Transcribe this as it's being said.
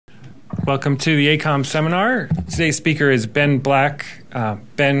Welcome to the ACOM seminar. Today's speaker is Ben Black.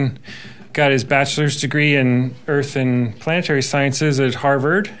 Ben got his bachelor's degree in Earth and Planetary Sciences at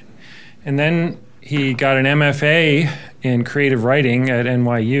Harvard, and then he got an MFA in creative writing at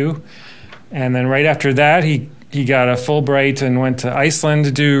NYU. And then right after that, he got a Fulbright and went to Iceland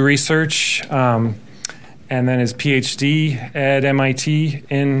to do research, and then his PhD at MIT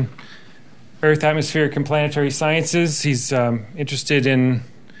in Earth, Atmospheric, and Planetary Sciences. He's interested in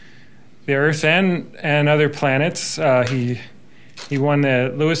the Earth and other planets. He won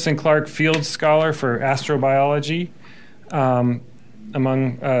the Lewis and Clark Fields Scholar for Astrobiology,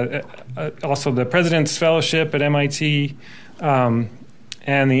 among also the President's Fellowship at MIT, and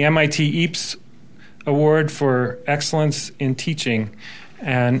the MIT EAPS Award for Excellence in Teaching.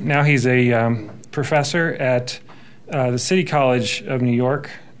 And now he's a professor at the City College of New York,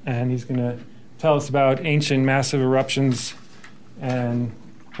 and he's going to tell us about ancient massive eruptions and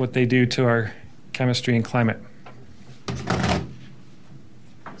what they do to our chemistry and climate.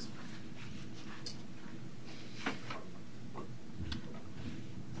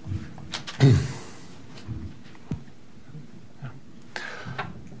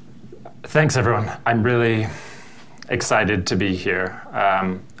 Thanks, everyone. I'm really excited to be here.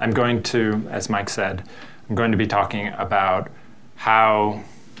 I'm going to, as Mike said, I'm going to be talking about how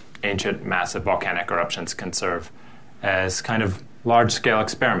ancient massive volcanic eruptions can serve as kind of large-scale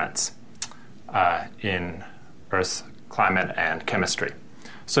experiments in Earth's climate and chemistry.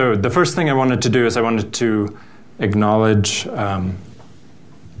 So the first thing I wanted to do is I wanted to acknowledge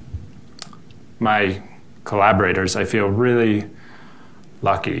my collaborators. I feel really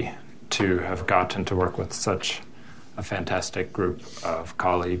lucky to have gotten to work with such a fantastic group of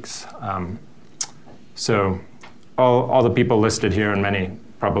colleagues. So all the people listed here, and many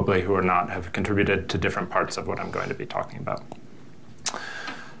probably who are not, have contributed to different parts of what I'm going to be talking about.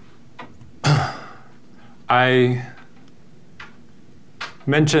 I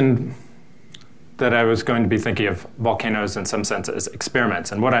mentioned that I was going to be thinking of volcanoes in some sense as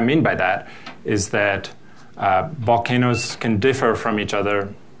experiments. And what I mean by that is that volcanoes can differ from each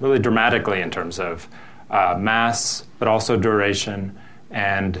other really dramatically in terms of mass, but also duration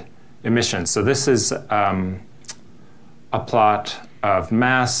and emissions. So this is a plot of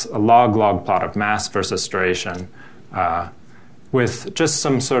mass, a log-log plot of mass versus duration, with just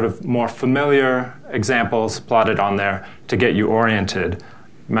some sort of more familiar examples plotted on there to get you oriented.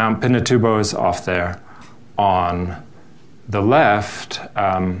 Mount Pinatubo is off there on the left.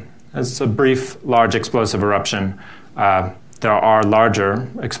 It's a brief, large explosive eruption. There are larger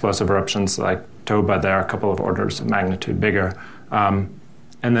explosive eruptions like Toba. There are a couple of orders of magnitude bigger. And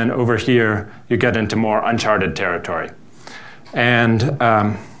then over here, you get into more uncharted territory. And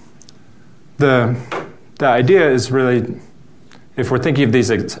the idea is really, if we're thinking of these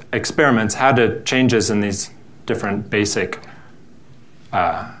experiments, how do changes in these different basic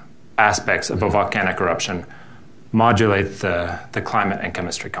aspects of a volcanic eruption modulate the climate and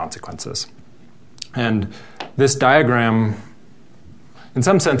chemistry consequences. And this diagram, in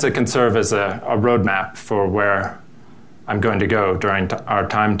some sense, it can serve as a roadmap for where I'm going to go during our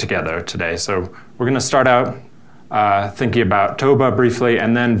time together today. So we're going to start out thinking about Toba briefly,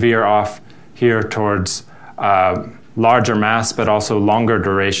 and then veer off here towards larger mass, but also longer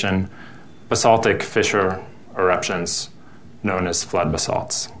duration basaltic fissure eruptions known as flood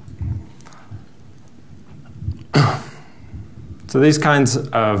basalts. So these kinds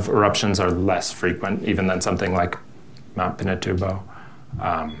of eruptions are less frequent even than something like Mount Pinatubo.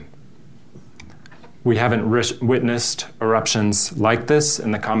 We haven't witnessed eruptions like this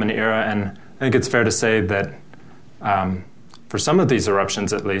in the Common Era, and I think it's fair to say that for some of these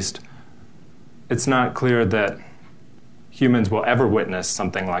eruptions at least, it's not clear that humans will ever witness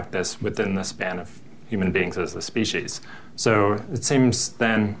something like this within the span of human beings as a species. So it seems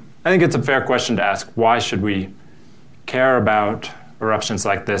then, I think it's a fair question to ask, why should we care about eruptions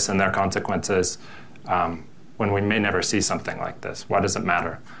like this and their consequences when we may never see something like this? Why does it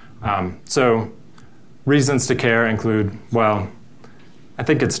matter? So reasons to care include, well, I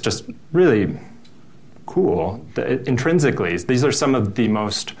think it's just really cool. Intrinsically, these are some of the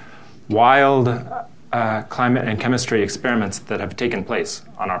most wild climate and chemistry experiments that have taken place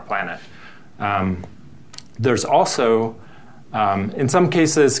on our planet. There's also, in some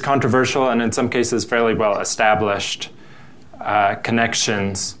cases, controversial and in some cases fairly well established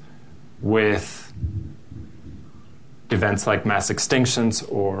connections with events like mass extinctions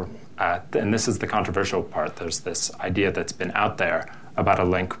or, and this is the controversial part, there's this idea that's been out there about a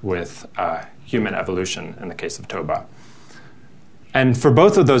link with human evolution in the case of Toba. And for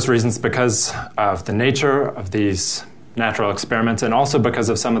both of those reasons, because of the nature of these natural experiments and also because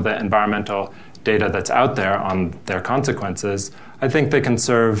of some of the environmental data that's out there on their consequences, I think they can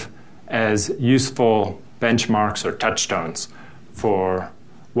serve as useful benchmarks or touchstones for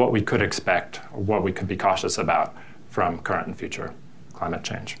what we could expect or what we could be cautious about from current and future climate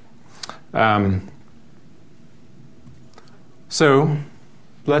change. So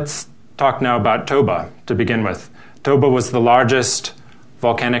let's talk now about Toba to begin with. Toba was the largest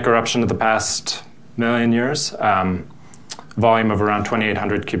volcanic eruption of the past million years, volume of around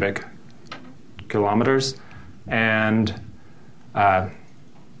 2,800 cubic kilometers. And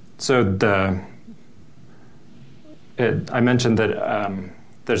so I mentioned that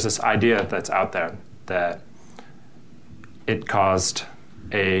there's this idea that's out there that it caused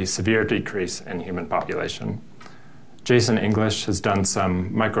a severe decrease in human population. Jason English has done some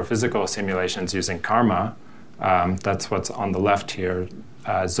microphysical simulations using karma. That's what's on the left here,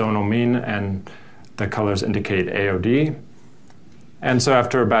 zonal mean, and the colors indicate AOD. And so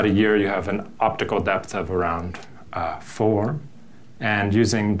after about a year, you have an optical depth of around 4. And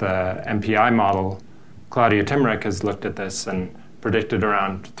using the MPI model, Claudia Timmerick has looked at this and predicted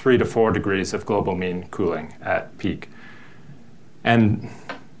around 3 to 4 degrees of global mean cooling at peak. And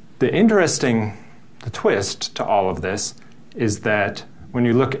the twist to all of this is that when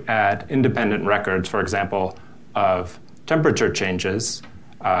you look at independent records, for example, of temperature changes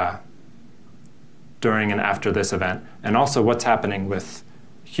during and after this event, and also what's happening with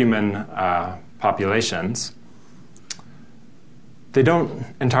human populations, they don't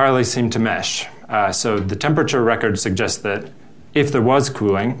entirely seem to mesh. So the temperature record suggests that if there was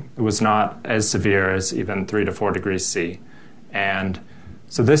cooling, it was not as severe as even 3 to 4 degrees C. And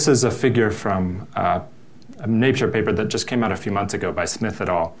so this is a figure from a Nature paper that just came out a few months ago by Smith et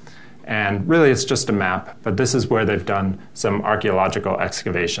al. And really it's just a map, but this is where they've done some archaeological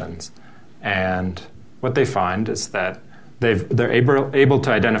excavations. And what they find is that they're able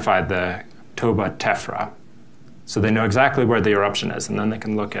to identify the Toba tephra. So they know exactly where the eruption is, and then they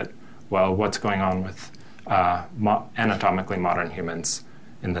can look at, well, what's going on with anatomically modern humans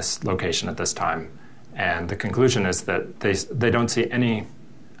in this location at this time. And the conclusion is that they don't see any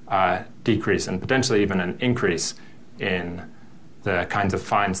decrease and potentially even an increase in the kinds of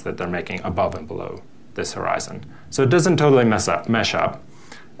finds that they're making above and below this horizon. So it doesn't totally mesh up.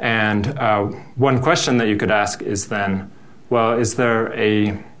 And one question that you could ask is then, well, is there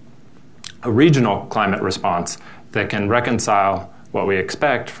a regional climate response that can reconcile what we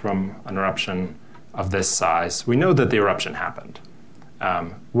expect from an eruption of this size? We know that the eruption happened.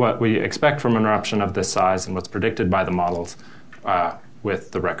 What we expect from an eruption of this size and what's predicted by the models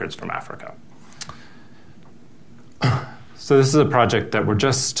with the records from Africa. So this is a project that we're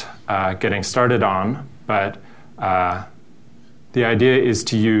just getting started on, but the idea is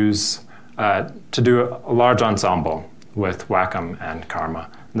to use, to do a large ensemble with Wacom and Karma.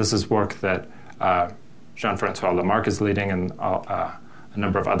 And this is work that Jean-Francois Lamarck is leading, and a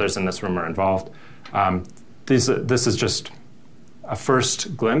number of others in this room are involved. This is just a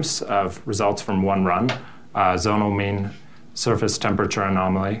first glimpse of results from one run, zonal mean surface temperature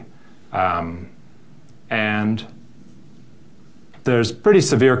anomaly. And there's pretty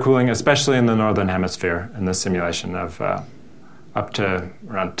severe cooling, especially in the northern hemisphere in this simulation of up to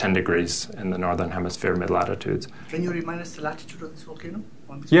around 10 degrees in the northern hemisphere mid-latitudes. Can you remind us the latitude of this volcano?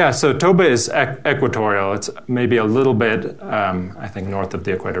 Yeah, so Toba is equatorial. It's maybe a little bit, I think, north of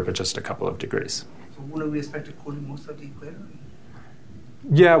the equator, but just a couple of degrees. So wouldn't we expect it cooling most of the equator?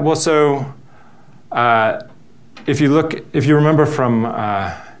 Yeah, well, so if you remember from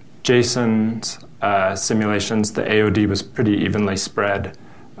Jason's simulations, the AOD was pretty evenly spread,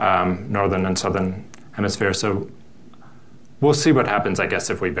 northern and southern hemisphere. So we'll see what happens, I guess,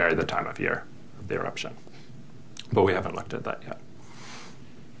 if we vary the time of year of the eruption. But we haven't looked at that yet.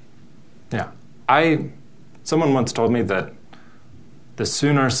 Yeah, someone once told me that the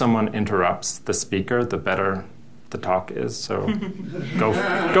sooner someone interrupts the speaker, the better the talk is. So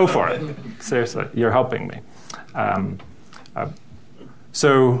go for it. Seriously, you're helping me.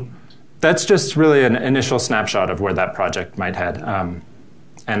 So that's just really an initial snapshot of where that project might head.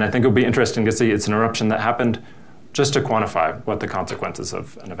 And I think it'll be interesting to see it's an eruption that happened just to quantify what the consequences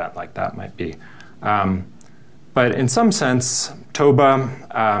of an event like that might be. But in some sense,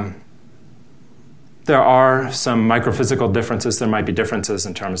 Toba, there are some microphysical differences. There might be differences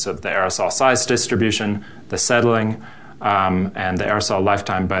in terms of the aerosol size distribution, the settling, and the aerosol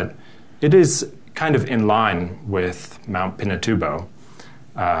lifetime, but it is kind of in line with Mount Pinatubo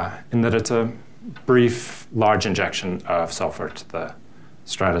in that it's a brief, large injection of sulfur to the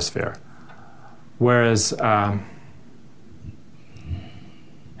stratosphere. Whereas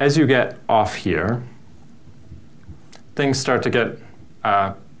as you get off here, things start to get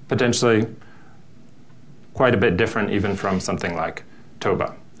potentially quite a bit different even from something like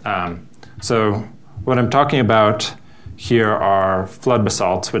Toba. So what I'm talking about here are flood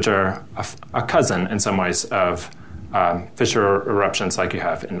basalts, which are a cousin in some ways of fissure eruptions like you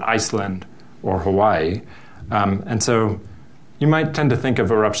have in Iceland or Hawaii. And so you might tend to think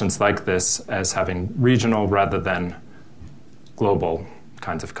of eruptions like this as having regional rather than global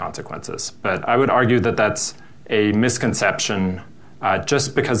kinds of consequences. But I would argue that that's a misconception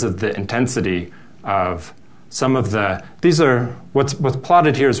just because of the intensity of some of the, these are, what's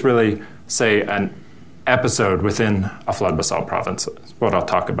plotted here is really, say, an episode within a flood basalt province, is what I'll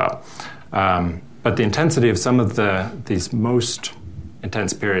talk about. But the intensity of some of these most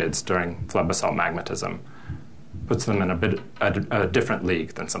intense periods during flood basalt magmatism puts them in a different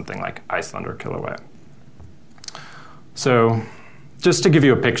league than something like Iceland or Kilauea. So just to give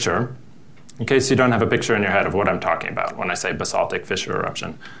you a picture, in case you don't have a picture in your head of what I'm talking about when I say basaltic fissure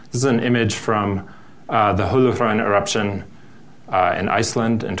eruption, this is an image from the Holuhraun eruption in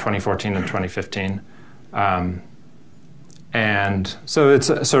Iceland in 2014 and 2015. And so it's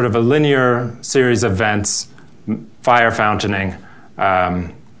sort of a linear series of vents, fire fountaining,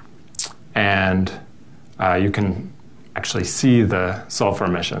 and you can actually see the sulfur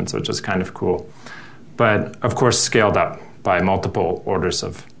emissions, which is kind of cool. But of course, scaled up by multiple orders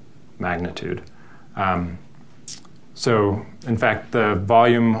of magnitude. So in fact, the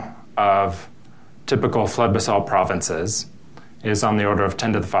volume of typical flood basalt provinces is on the order of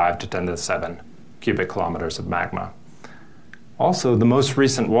 10 to the 5 to 10 to the 7 cubic kilometers of magma. Also, the most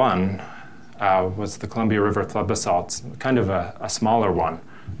recent one was the Columbia River flood basalts, kind of a smaller one,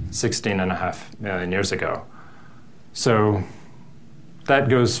 16.5 million years ago. So that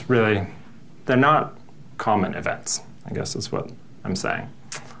goes really, they're not common events, I guess is what I'm saying.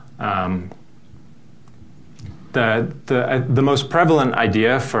 The most prevalent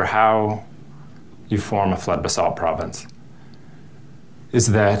idea for how you form a flood basalt province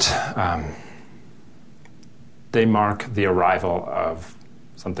is that they mark the arrival of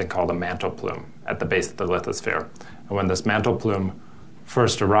something called a mantle plume at the base of the lithosphere. And when this mantle plume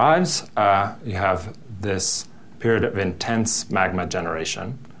first arrives, you have this period of intense magma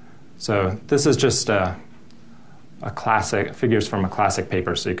generation. So this is just a classic, figures from a classic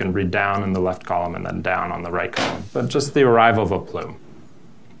paper, so you can read down in the left column and then down on the right column, but just the arrival of a plume.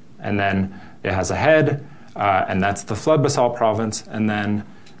 And then it has a head, and that's the flood basalt province, and then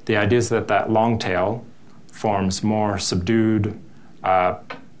the idea is that that long tail forms more subdued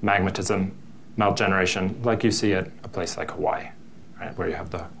magmatism, melt generation, like you see at a place like Hawaii, right, where you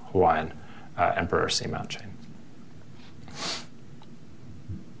have the Hawaiian Emperor Seamount chain.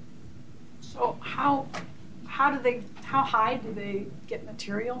 So how high do they get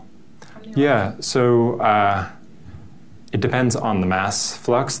material from the earth? Yeah, so it depends on the mass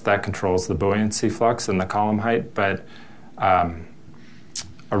flux that controls the buoyancy flux and the column height, but a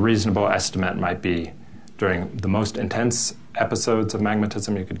reasonable estimate might be during the most intense episodes of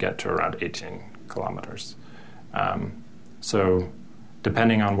magmatism, you could get to around 18 kilometers. So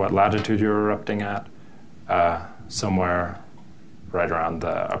depending on what latitude you're erupting at, somewhere right around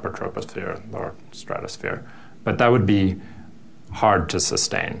the upper troposphere, lower stratosphere. But that would be hard to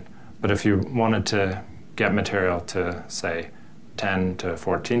sustain. But if you wanted to get material to, say, 10 to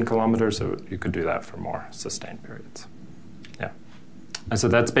 14 kilometers, you could do that for more sustained periods. Yeah. And so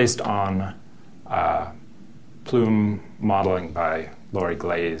that's based on plume modeling by Laurie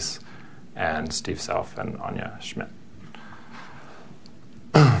Glaze and Steve Self and Anya Schmidt.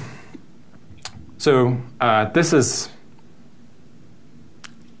 So this is,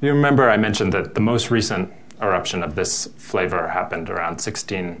 you remember I mentioned that the most recent eruption of this flavor happened around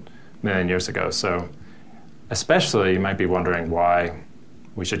 16 million years ago. So especially you might be wondering why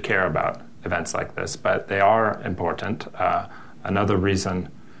we should care about events like this, but they are important. Another reason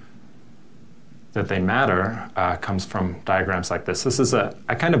that they matter comes from diagrams like this. This is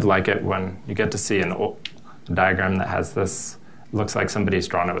I kind of like it when you get to see a diagram that has this, looks like somebody's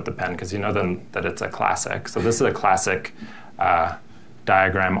drawn it with the pen, because you know then that it's a classic. So this is a classic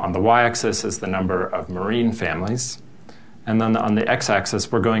diagram. On the y-axis is the number of marine families, and then on the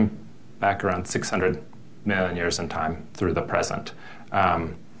x-axis we're going back around 600 million years in time through the present.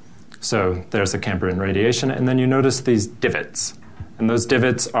 So there's the Cambrian radiation, and then you notice these divots, and those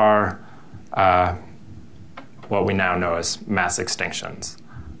divots are what we now know as mass extinctions.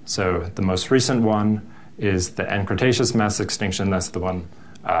 So the most recent one is the end Cretaceous mass extinction. That's the one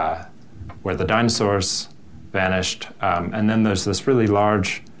where the dinosaurs vanished. And then there's this really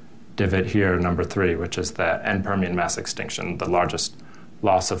large divot here, number 3, which is the end Permian mass extinction, the largest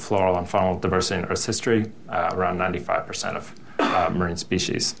loss of floral and faunal diversity in Earth's history, around 95% of marine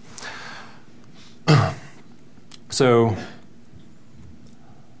species. So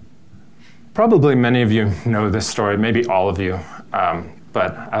probably many of you know this story, maybe all of you,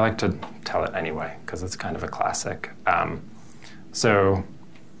 but I like to tell it anyway because it's kind of a classic. So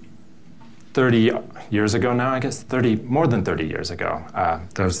 30 years ago now, I guess, more than 30 years ago,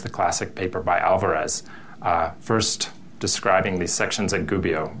 there was the classic paper by Alvarez, first describing these sections at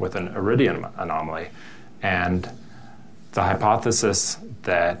Gubbio with an iridium anomaly, and the hypothesis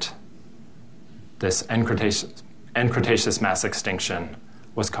that this end Cretaceous mass extinction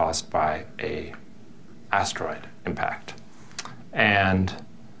was caused by an asteroid impact. And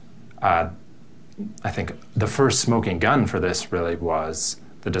I think the first smoking gun for this really was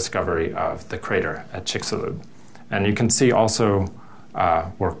the discovery of the crater at Chicxulub. And you can see also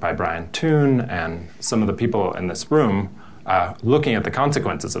work by Brian Toon and some of the people in this room looking at the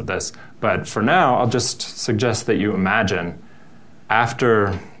consequences of this. But for now, I'll just suggest that you imagine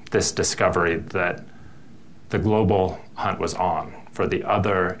after this discovery that the global hunt was on for the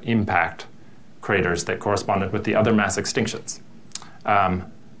other impact craters that corresponded with the other mass extinctions.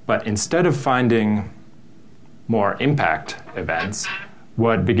 But instead of finding more impact events,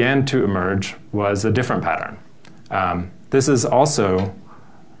 what began to emerge was a different pattern. This is also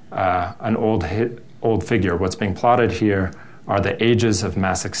an old figure. What's being plotted here are the ages of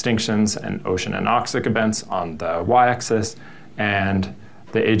mass extinctions and ocean anoxic events on the y-axis, and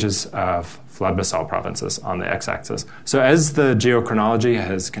the ages of flood basalt provinces on the x-axis. So as the geochronology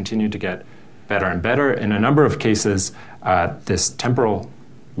has continued to get better and better, in a number of cases, this temporal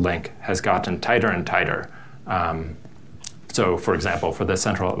link has gotten tighter and tighter. So, for example, for the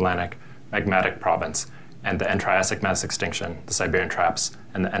Central Atlantic magmatic province and the end-Triassic mass extinction, the Siberian traps,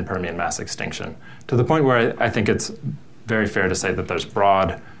 and the end-Permian mass extinction, to the point where I think it's very fair to say that there's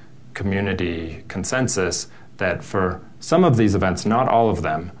broad community consensus that for some of these events, not all of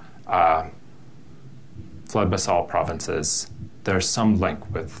them, flood basalt provinces, there's some link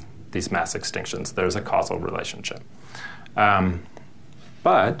with these mass extinctions. There's a causal relationship.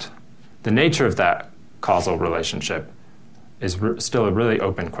 But the nature of that causal relationship is still a really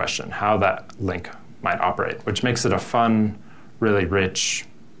open question, how that link might operate, which makes it a fun, really rich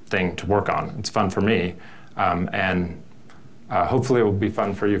thing to work on. It's fun for me, and hopefully it will be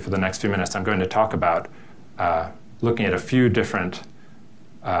fun for you for the next few minutes. I'm going to talk about looking at a few different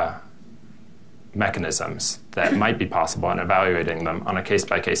mechanisms that might be possible and evaluating them on a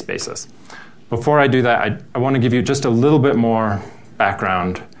case-by-case basis. Before I do that, I want to give you just a little bit more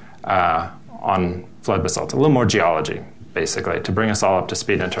background on flood basalts, a little more geology, basically, to bring us all up to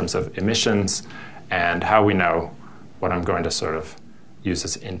speed in terms of emissions and how we know what I'm going to sort of use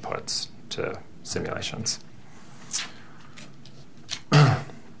as inputs to simulations.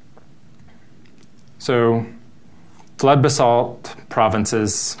 So flood basalt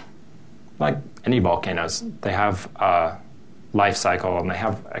provinces, like any volcanoes, they have a life cycle and they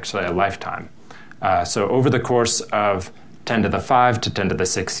have actually a lifetime. So over the course of 10 to the 5 to 10 to the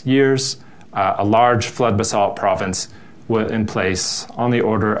 6 years, a large flood basalt province will in place on the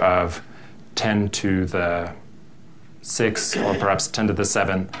order of 10 to the 6 or perhaps 10 to the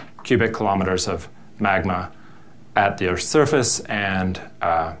 7 cubic kilometers of magma at the Earth's surface and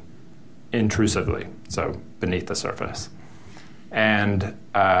intrusively, so beneath the surface. And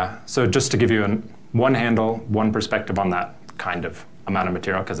so just to give you one handle, one perspective on that kind of amount of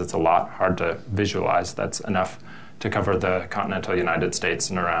material, because it's a lot, hard to visualize, that's enough to cover the continental United States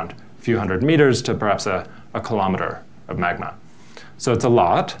in around a few hundred meters to perhaps a kilometer of magma. So it's a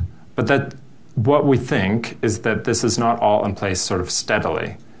lot, but what we think is that this is not all in place sort of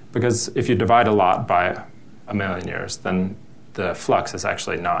steadily, because if you divide a lot by 1 million years, then the flux is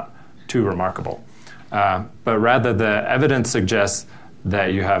actually not too remarkable. But rather, the evidence suggests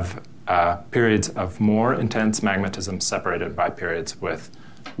that you have periods of more intense magmatism separated by periods with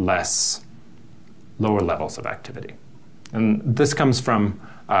lower levels of activity. And this comes from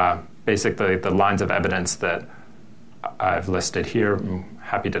basically the lines of evidence that I've listed here. I'm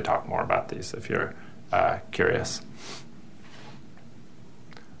happy to talk more about these if you're curious.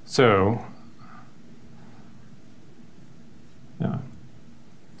 So, yeah.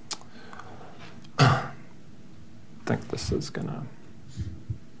 I think this is gonna.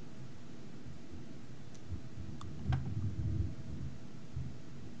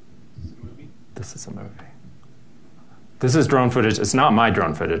 This is a movie. This is drone footage. It's not my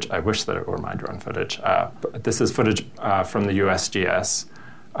drone footage. I wish that it were my drone footage. But this is footage from the USGS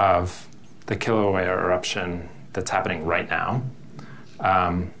of the Kilauea eruption that's happening right now.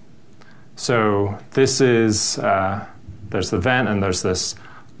 So this is there's the vent, and there's this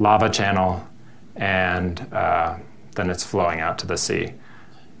lava channel, and then it's flowing out to the sea.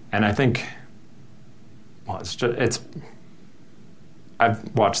 And I think, well,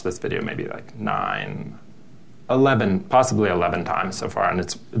 I've watched this video maybe like possibly 11 times so far, and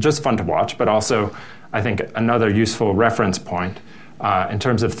it's just fun to watch, but also I think another useful reference point in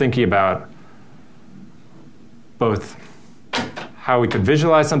terms of thinking about both how we could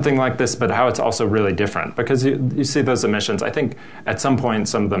visualize something like this, but how it's also really different. Because you see those emissions, I think at some point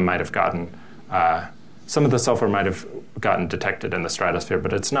some of them might have gotten, some of the sulfur might have gotten detected in the stratosphere,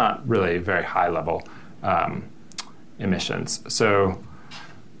 but it's not really very high level emissions. So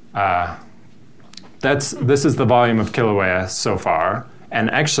this is the volume of Kilauea so far.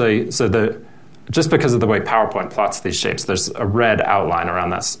 And actually, just because of the way PowerPoint plots these shapes, there's a red outline around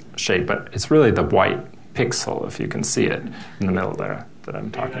that shape, but it's really the white pixel, if you can see it in the middle there, that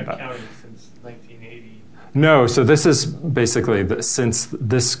I'm talking about. You're not counting since 1980. No, so this is basically since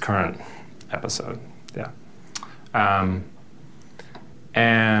this current episode. Yeah.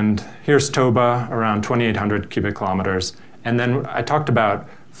 And here's Toba, around 2,800 cubic kilometers. And then I talked about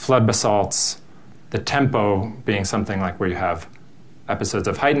flood basalts, the tempo being something like where you have episodes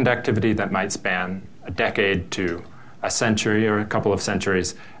of heightened activity that might span a decade to a century or a couple of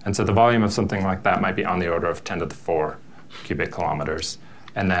centuries. And so the volume of something like that might be on the order of 10 to the 4 cubic kilometers.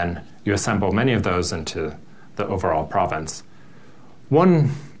 And then you assemble many of those into the overall province. One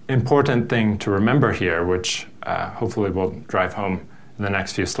important thing to remember here, which hopefully will drive home in the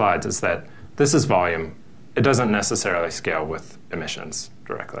next few slides, is that this is volume. It doesn't necessarily scale with emissions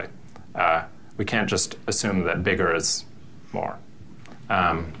directly. We can't just assume that bigger is more.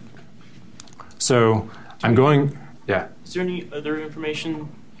 So I'm going... Yeah. Is there any other information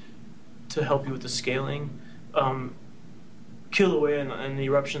to help you with the scaling? Kilauea and the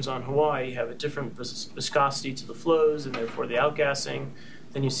eruptions on Hawaii have a different viscosity to the flows and therefore the outgassing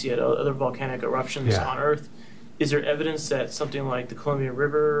than you see at other volcanic eruptions on Earth. Is there evidence that something like the Columbia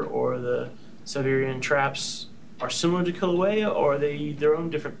River or the Siberian traps are similar to Kilauea, or are they their own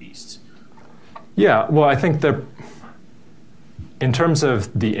different beasts? Yeah, well, I think that in terms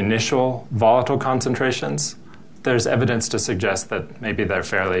of the initial volatile concentrations, there's evidence to suggest that maybe they're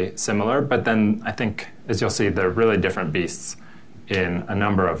fairly similar, but then I think, as you'll see, they're really different beasts in a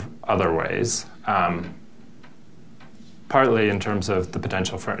number of other ways, partly in terms of the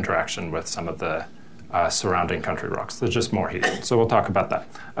potential for interaction with some of the surrounding country rocks. There's just more heat, so we'll talk about that.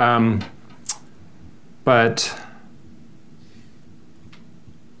 But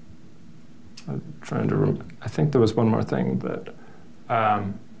I'm trying to I think there was one more thing that...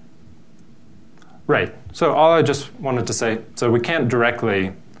 Right. So all I just wanted to say, so we can't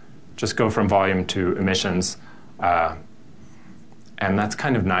directly just go from volume to emissions. And that's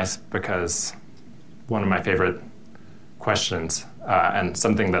kind of nice because one of my favorite questions and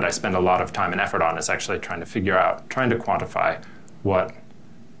something that I spend a lot of time and effort on is actually trying to quantify what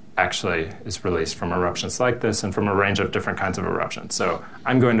actually is released from eruptions like this and from a range of different kinds of eruptions. So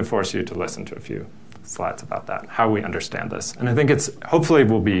I'm going to force you to listen to a few slides about that, how we understand this. And I think it's hopefully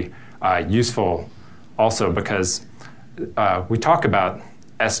will be useful also because we talk about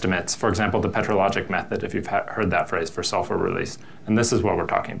estimates, for example, the petrologic method, if you've heard that phrase, for sulfur release. And this is what we're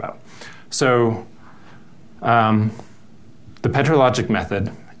talking about. So the petrologic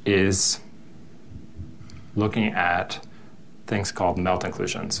method is looking at things called melt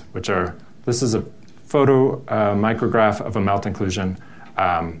inclusions, which are, this is a photo micrograph of a melt inclusion,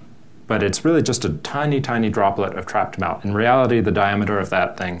 but it's really just a tiny, tiny droplet of trapped melt. In reality, the diameter of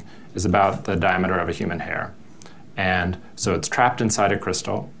that thing is about the diameter of a human hair. And so it's trapped inside a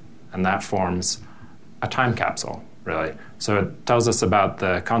crystal, and that forms a time capsule, really. So it tells us about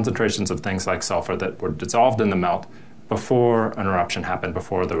the concentrations of things like sulfur that were dissolved in the melt before an eruption happened,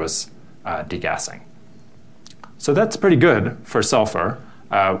 before there was degassing. So that's pretty good for sulfur.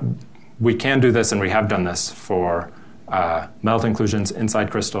 We can do this, and we have done this for melt inclusions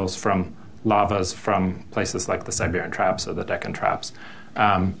inside crystals from lavas from places like the Siberian traps or the Deccan traps.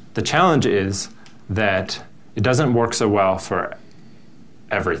 The challenge is that it doesn't work so well for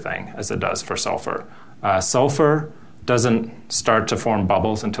everything as it does for sulfur. Sulfur doesn't start to form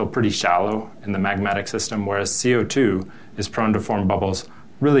bubbles until pretty shallow in the magmatic system, whereas CO2 is prone to form bubbles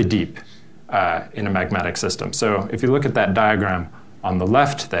really deep in a magmatic system. So if you look at that diagram on the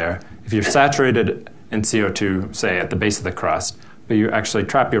left there, if you're saturated in CO2, say at the base of the crust, but you actually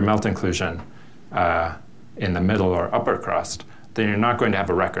trap your melt inclusion in the middle or upper crust, then you're not going to have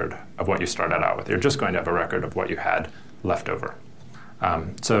a record of what you started out with. You're just going to have a record of what you had left over.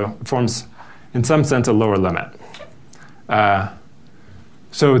 So it forms, in some sense, a lower limit.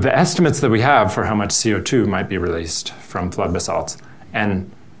 So the estimates that we have for how much CO2 might be released from flood basalts and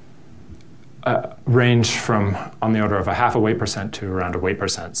range from on the order of 0.5% to around 1%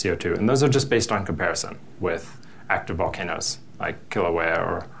 CO2. And those are just based on comparison with active volcanoes like Kilauea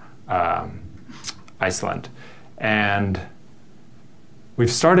or Iceland. And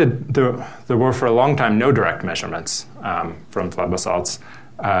we've started, there were for a long time no direct measurements from flood basalts.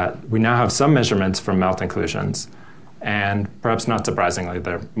 We now have some measurements from melt inclusions. And perhaps not surprisingly,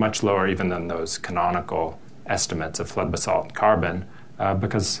 they're much lower even than those canonical estimates of flood basalt carbon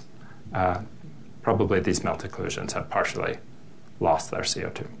because probably these melt inclusions have partially lost their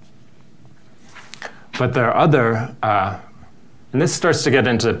CO2. But there are other, and this starts to get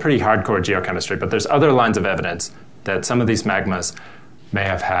into pretty hardcore geochemistry, but there's other lines of evidence that some of these magmas may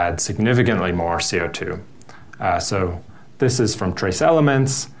have had significantly more CO2. So this is from trace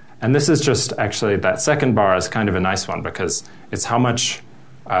elements. And this is just actually, that second bar is kind of a nice one because it's how much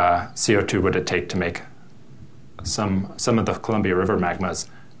CO2 would it take to make some of the Columbia River magmas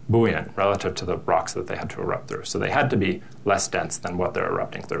buoyant relative to the rocks that they had to erupt through. So they had to be less dense than what they're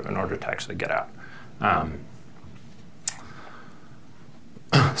erupting through in order to actually get out.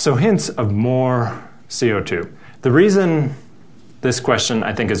 So hints of more CO2. The reason this question,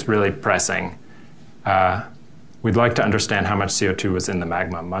 I think, is really pressing, we'd like to understand how much CO2 was in the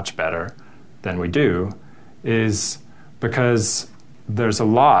magma much better than we do, is because there's a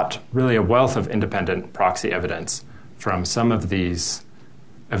lot, really a wealth of independent proxy evidence from some of these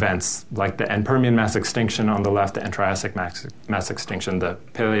events, like the end Permian mass extinction on the left, the end Triassic mass extinction, the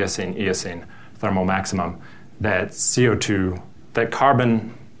Paleocene-Eocene thermal maximum, that CO2, that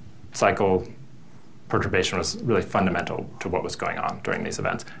carbon cycle perturbation was really fundamental to what was going on during these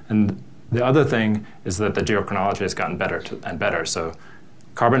events. And the other thing is that the geochronology has gotten better and better. So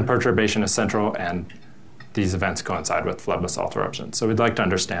carbon perturbation is central, and these events coincide with flood basalt eruptions. So we'd like to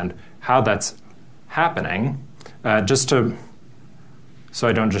understand how that's happening, so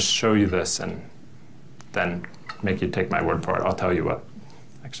I don't just show you this and then make you take my word for it. I'll tell you what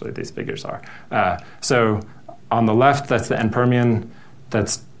actually these figures are. So on the left, that's the end Permian.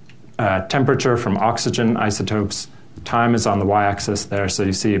 That's temperature from oxygen isotopes. Time is on the y-axis there, so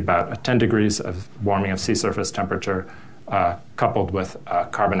you see about 10 degrees of warming of sea surface temperature coupled with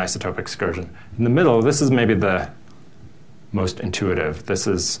carbon isotope excursion. In the middle, this is maybe the most intuitive. This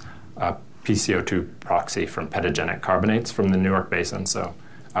is a PCO2 proxy from pedogenic carbonates from the Newark Basin, so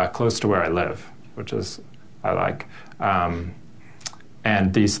close to where I live, which is I like.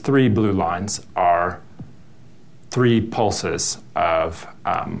 And these three blue lines are three pulses of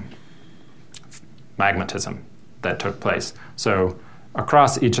magmatism that took place. So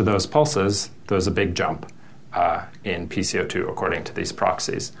across each of those pulses, there's a big jump in PCO2 according to these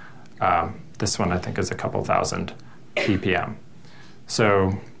proxies. This one I think is a couple thousand ppm.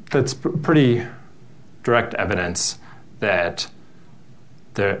 So that's pretty direct evidence that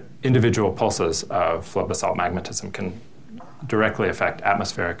the individual pulses of flood basalt magmatism can directly affect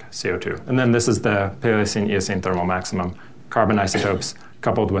atmospheric CO2. And then this is the Paleocene-Eocene thermal maximum, carbon isotopes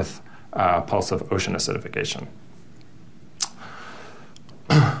coupled with pulse of ocean acidification.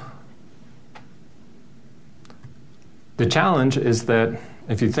 The challenge is that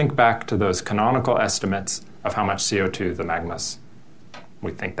if you think back to those canonical estimates of how much CO2 the magmas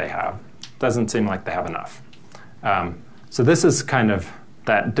we think they have, it doesn't seem like they have enough. So this is kind of,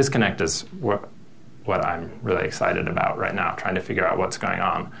 that disconnect is what I'm really excited about right now, trying to figure out what's going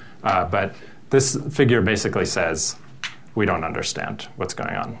on. But this figure basically says we don't understand what's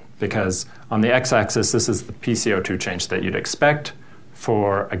going on, because on the x-axis, this is the PCO2 change that you'd expect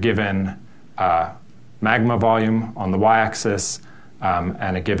for a given magma volume on the y-axis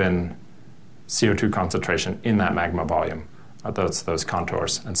and a given CO2 concentration in that magma volume, those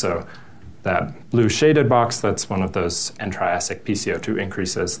contours. And so that blue shaded box, that's one of those end Triassic PCO2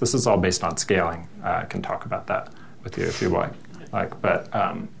 increases. This is all based on scaling. I can talk about that with you if you like. But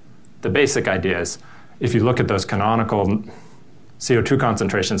the basic idea is if you look at those canonical CO2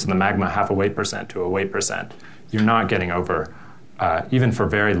 concentrations in the magma, 0.5% to 1%, you're not getting over, even for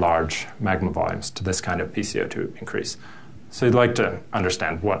very large magma volumes, to this kind of PCO2 increase. So you'd like to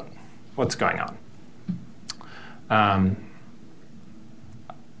understand what's going on.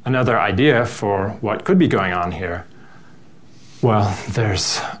 Another idea for what could be going on here, well,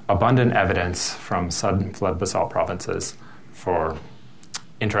 there's abundant evidence from sudden flood basalt provinces for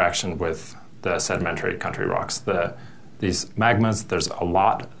interaction with the sedimentary country rocks. These magmas, there's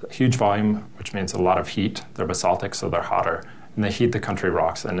a huge volume, which means a lot of heat. They're basaltic, so they're hotter, and they heat the country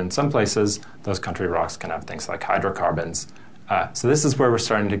rocks. And in some places, those country rocks can have things like hydrocarbons. So this is where we're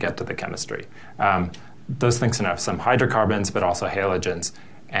starting to get to the chemistry. those things can have some hydrocarbons, but also halogens.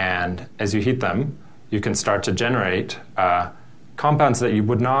 And as you heat them, you can start to generate compounds that you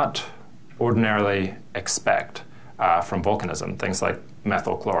would not ordinarily expect from volcanism, things like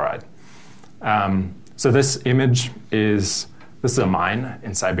methyl chloride. So this image is a mine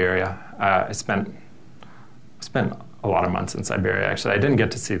in Siberia. I spent a lot of months in Siberia, actually. I didn't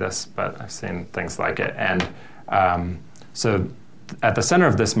get to see this, but I've seen things like it. And so at the center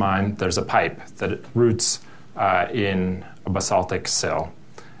of this mine, there's a pipe that roots in a basaltic sill.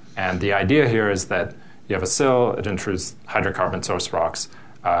 And the idea here is that you have a sill, it intrudes hydrocarbon source rocks,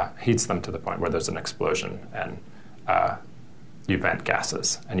 heats them to the point where there's an explosion, and you vent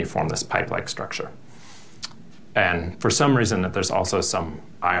gases, and you form this pipe-like structure. And for some reason, there's also some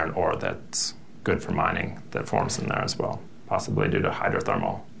iron ore that's good for mining that forms in there as well, possibly due to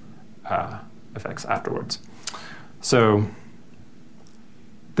hydrothermal effects afterwards. So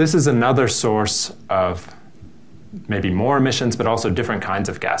this is another source of maybe more emissions, but also different kinds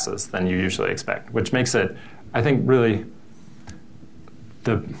of gases than you usually expect, which makes it, I think, really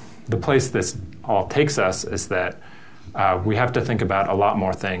the place this all takes us is that we have to think about a lot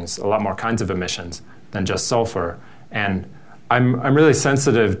more things, a lot more kinds of emissions than just sulfur. And I'm really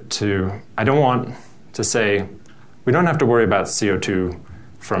sensitive to, I don't want to say, we don't have to worry about CO2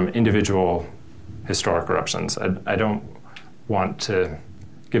 from individual historic eruptions. I don't want to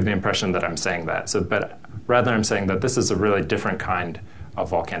give the impression that I'm saying that. But rather I'm saying that this is a really different kind of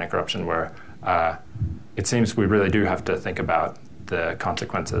volcanic eruption where it seems we really do have to think about the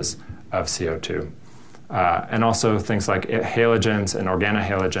consequences of CO2. And also things like halogens and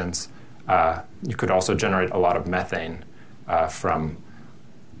organohalogens. You could also generate a lot of methane from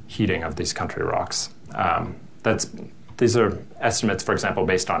heating of these country rocks. These are estimates, for example,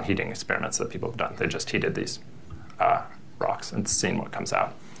 based on heating experiments that people have done. They just heated these rocks and seen what comes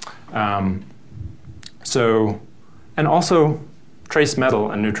out. And also trace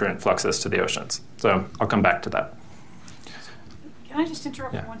metal and nutrient fluxes to the oceans. So I'll come back to that. Can I just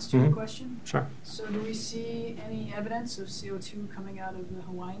interrupt for one stupid question? Sure. So do we see any evidence of CO2 coming out of the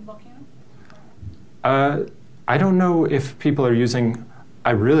Hawaiian volcano? I don't know if people are using.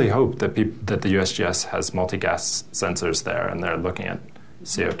 I really hope that that the USGS has multi-gas sensors there and they're looking at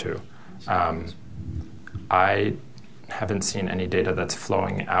CO2. I haven't seen any data that's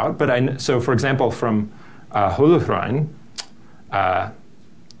flowing out, but so for example, from Holuhrain,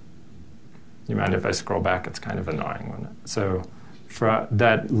 you mind if I scroll back? It's kind of annoying. So for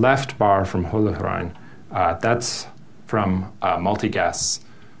that left bar from Holuhrain, that's from a multi-gas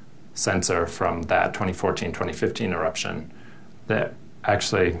sensor from that 2014-2015 eruption that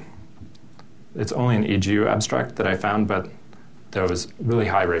actually, it's only an EGU abstract that I found, but there was really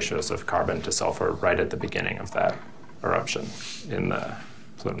high ratios of carbon to sulfur right at the beginning of that eruption in the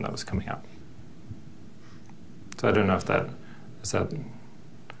plume that was coming out. So I don't know if that is that.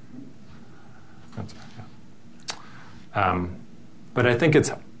 But I think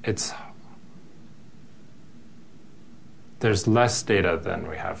it's there's less data than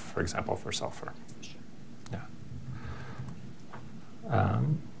we have, for example, for sulfur. Yeah.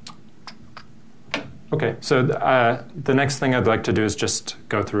 Okay, so the next thing I'd like to do is just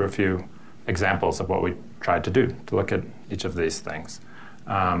go through a few examples of what we tried to do to look at each of these things.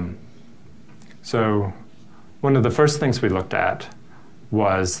 So one of the first things we looked at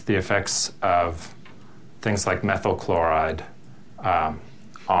was the effects of things like methyl chloride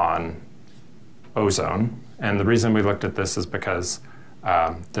on ozone. And the reason we looked at this is because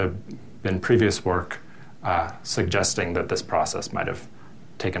there have been previous work suggesting that this process might have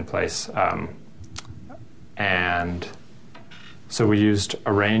taken place. And so we used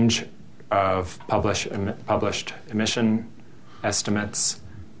a range of published emission estimates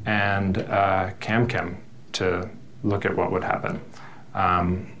and CamChem to look at what would happen.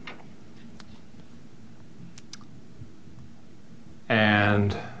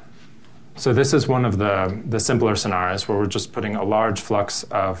 And so this is one of the simpler scenarios where we're just putting a large flux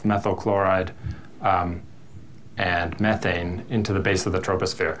of methyl chloride and methane into the base of the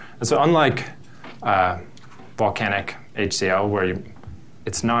troposphere. And so unlike volcanic HCl, where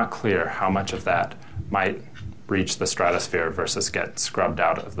it's not clear how much of that might reach the stratosphere versus get scrubbed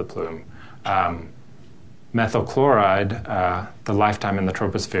out of the plume, methyl chloride, the lifetime in the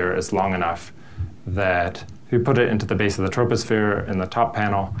troposphere is long enough that if you put it into the base of the troposphere in the top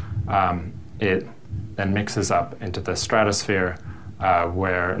panel, it then mixes up into the stratosphere,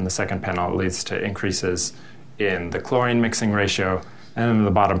 where in the second panel it leads to increases in the chlorine mixing ratio, and in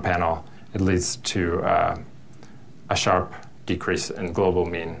the bottom panel it leads to a sharp decrease in global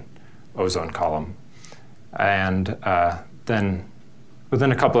mean ozone column. And then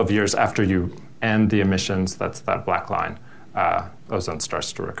within a couple of years after you and the emissions, that's that black line, ozone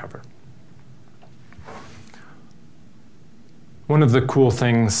starts to recover. One of the cool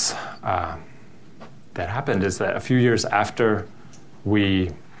things that happened is that a few years after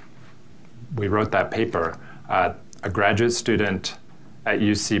we wrote that paper, a graduate student at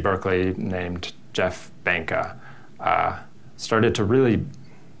UC Berkeley named Jeff Banka started to really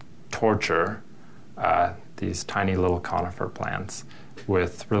torture these tiny little conifer plants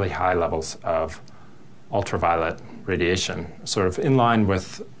with really high levels of ultraviolet radiation, sort of in line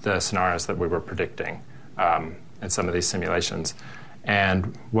with the scenarios that we were predicting in some of these simulations.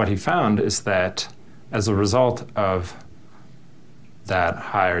 And what he found is that as a result of that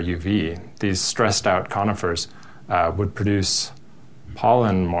higher UV, these stressed out conifers would produce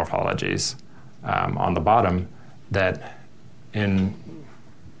pollen morphologies on the bottom that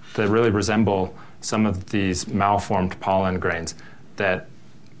really resemble some of these malformed pollen grains that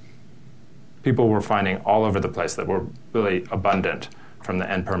people were finding all over the place that were really abundant from the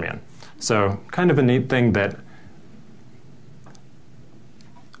end Permian. So kind of a neat thing that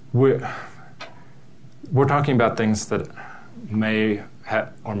we're talking about things that may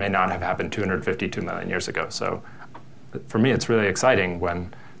or may not have happened 252 million years ago. So for me, it's really exciting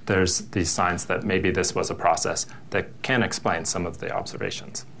when there's these signs that maybe this was a process that can explain some of the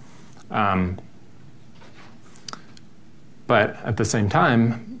observations. But at the same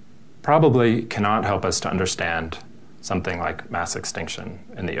time, probably cannot help us to understand something like mass extinction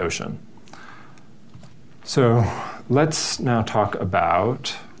in the ocean. So let's now talk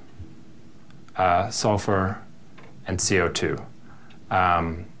about sulfur and CO2.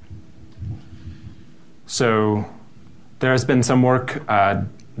 So there has been some work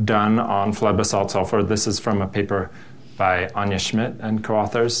done on flood basalt sulfur. This is from a paper by Anja Schmidt and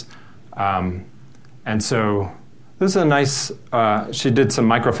co-authors. And so this is a nice, she did some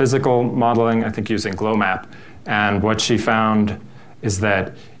microphysical modeling, I think using GLOWMAP, and what she found is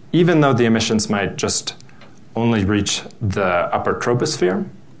that even though the emissions might just only reach the upper troposphere,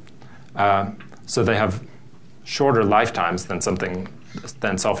 so they have shorter lifetimes than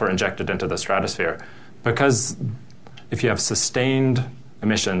sulfur injected into the stratosphere, because if you have sustained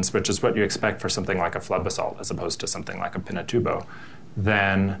emissions, which is what you expect for something like a flood basalt as opposed to something like a Pinatubo,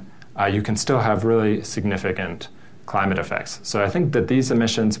 then you can still have really significant climate effects. So I think that these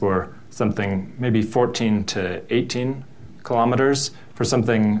emissions were something maybe 14 to 18 kilometers for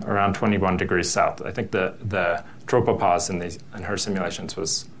something around 21 degrees south. I think the tropopause in her simulations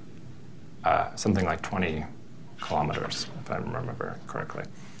was something like 20 kilometers, if I remember correctly.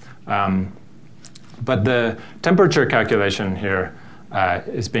 But the temperature calculation here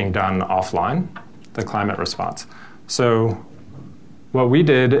is being done offline, the climate response. So what we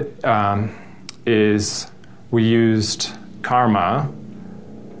did is we used CARMA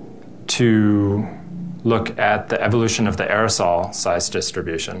to look at the evolution of the aerosol size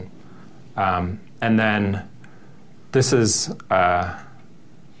distribution. And then this is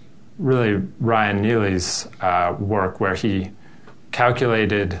really Ryan Neely's work where he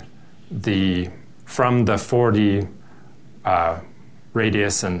calculated from the 4D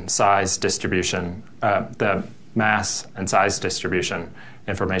radius and size distribution, the mass and size distribution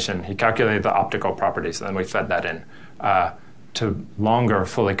information. He calculated the optical properties, and then we fed that in to longer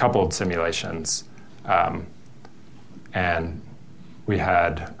fully coupled simulations. And we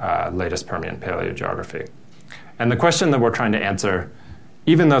had latest Permian paleogeography. And the question that we're trying to answer,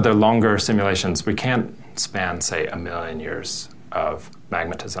 even though they're longer simulations, we can't span, say, 1 million years of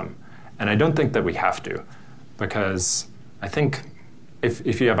magmatism. And I don't think that we have to, because I think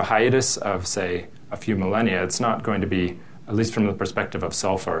if you have a hiatus of, say, a few millennia, it's not going to be, at least from the perspective of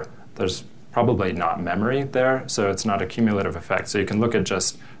sulfur, there's probably not memory there, so it's not a cumulative effect. So you can look at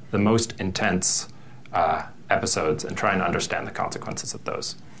just the most intense episodes and try and understand the consequences of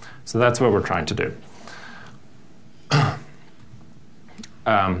those. So that's what we're trying to do.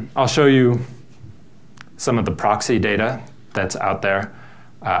 I'll show you some of the proxy data that's out there.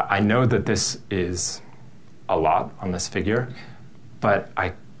 I know that this is a lot on this figure, but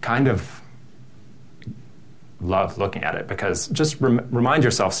I kind of love looking at it because just remind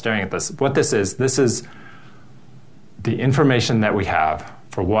yourself staring at this. What this is the information that we have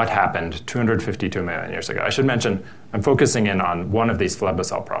for what happened 252 million years ago. I should mention, I'm focusing in on one of these flood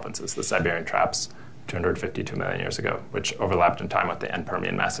basalt provinces, the Siberian Traps, 252 million years ago, which overlapped in time with the end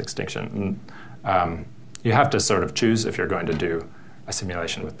Permian mass extinction. And, you have to sort of choose if you're going to do a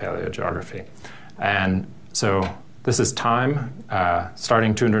simulation with paleogeography. And so this is time,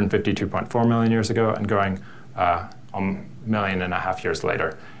 starting 252.4 million years ago and going 1.5 million years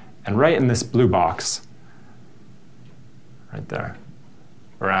later. And right in this blue box, right there,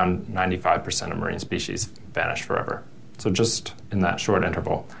 around 95% of marine species vanished forever. So just in that short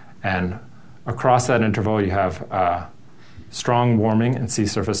interval. And across that interval, you have strong warming in sea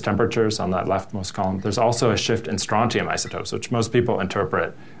surface temperatures on that leftmost column. There's also a shift in strontium isotopes, which most people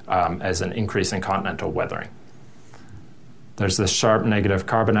interpret as an increase in continental weathering. There's this sharp negative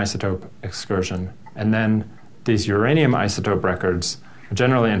carbon isotope excursion. And then these uranium isotope records are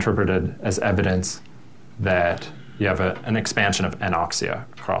generally interpreted as evidence that you have an expansion of anoxia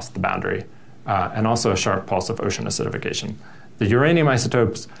across the boundary, and also a sharp pulse of ocean acidification. The uranium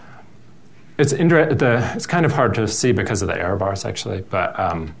isotopes, it's kind of hard to see because of the error bars, actually, but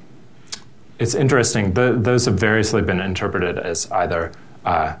it's interesting. Those have variously been interpreted as either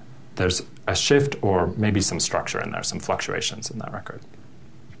there's a shift or maybe some structure in there, some fluctuations in that record.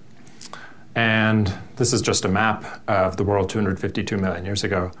 And this is just a map of the world 252 million years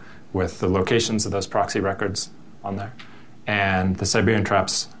ago with the locations of those proxy records on there. And the Siberian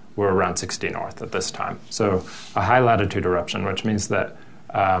traps were around 60 north at this time. So a high latitude eruption, which means that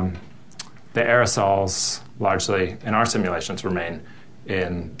the aerosols largely, in our simulations, remain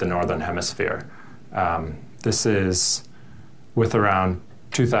in the northern hemisphere. This is with around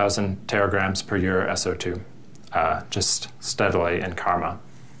 2,000 teragrams per year SO2, just steadily in Karma.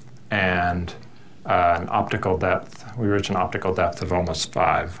 And an optical depth, we reach an optical depth of almost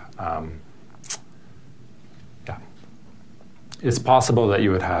 5. It's possible that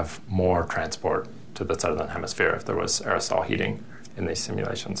you would have more transport to the southern hemisphere if there was aerosol heating in these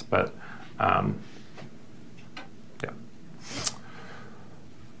simulations, but yeah.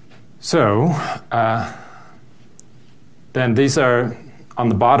 So then these are, on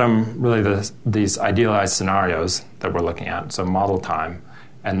the bottom, really these idealized scenarios that we're looking at, so model time,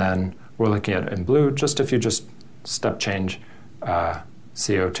 and then we're looking at in blue, just if you just step change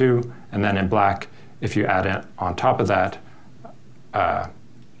CO2, and then in black, if you add in on top of that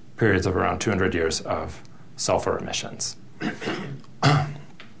periods of around 200 years of sulfur emissions.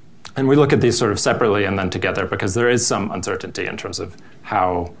 And we look at these sort of separately and then together because there is some uncertainty in terms of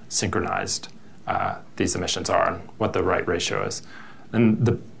how synchronized these emissions are and what the right ratio is. And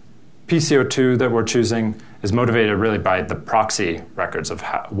the PCO2 that we're choosing is motivated really by the proxy records of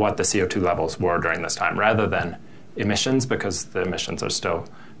what the CO2 levels were during this time rather than emissions because the emissions are still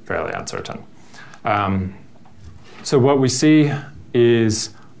fairly uncertain. So what we see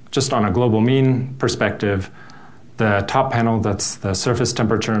is just on a global mean perspective, the top panel, that's the surface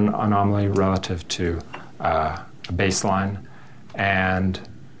temperature anomaly relative to a baseline. And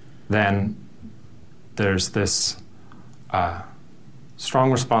then there's this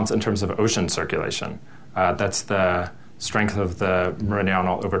strong response in terms of ocean circulation. That's the strength of the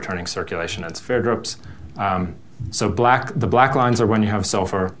meridional overturning circulation in spheredrips. So the black lines are when you have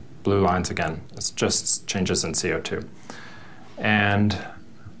sulfur, blue lines again. It's just changes in CO2. And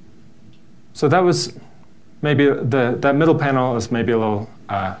so that was maybe that middle panel is maybe a little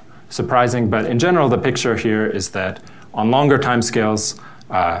surprising, but in general, the picture here is that on longer time scales,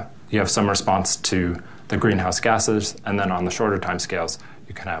 you have some response to the greenhouse gases, and then on the shorter time scales,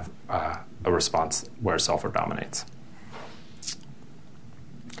 you can have a response where sulfur dominates.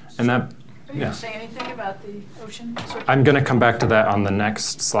 And that, Are you going to say anything about the ocean circulation? I'm going to come back to that on the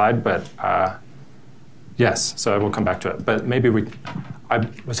next slide, but yes, so I will come back to it. But maybe I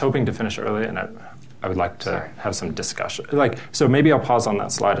was hoping to finish early, and I would like to have some discussion. So maybe I'll pause on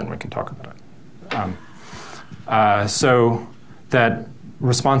that slide and we can talk about it. So that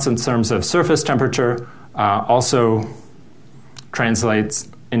response in terms of surface temperature also translates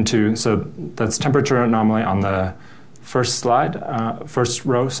into, so that's temperature anomaly on the first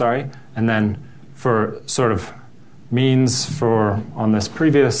row, and then for sort of means for on this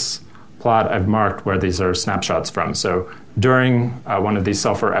previous plot I've marked where these are snapshots from. So during one of these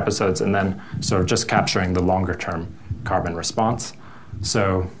sulfur episodes and then sort of just capturing the longer term carbon response.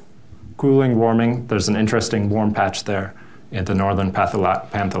 So cooling, warming, there's an interesting warm patch there in the northern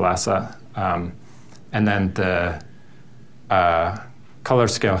Panthalassa. And then the color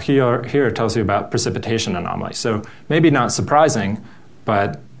scale here tells you about precipitation anomaly. So maybe not surprising,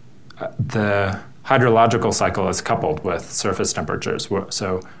 but the hydrological cycle is coupled with surface temperatures.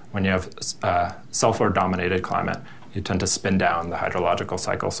 So when you have sulfur-dominated climate, you tend to spin down the hydrological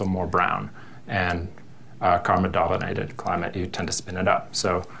cycle, so more brown. And carbon-dominated climate, you tend to spin it up,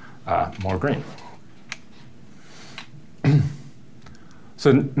 so more green.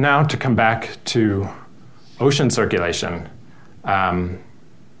 So now to come back to ocean circulation,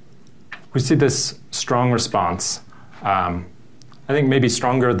 we see this strong response, I think maybe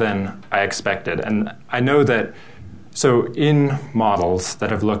stronger than I expected. And I know that, so in models that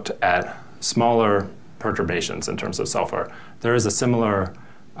have looked at smaller perturbations in terms of sulfur, there is a similar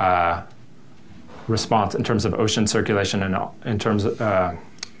response in terms of ocean circulation and in terms of,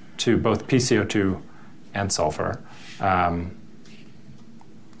 to both PCO2 and sulfur.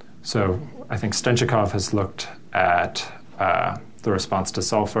 So I think Stenchikov has looked at the response to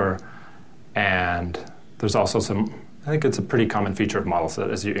sulfur, and there's also some, I think it's a pretty common feature of models that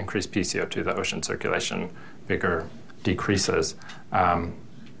as you increase PCO2, the ocean circulation vigor decreases.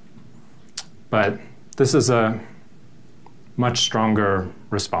 But this is a much stronger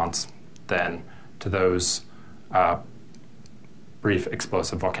response than to those brief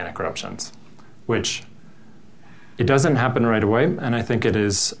explosive volcanic eruptions, which it doesn't happen right away, and I think it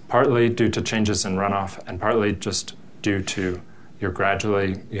is partly due to changes in runoff and partly just due to you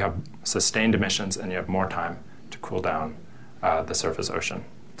have sustained emissions and you have more time to cool down the surface ocean.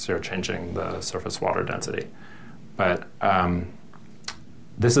 So you're changing the surface water density. But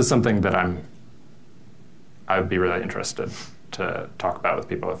this is something that I would be really interested to talk about with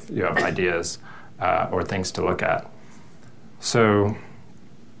people if you have ideas or things to look at. So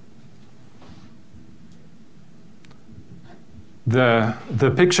the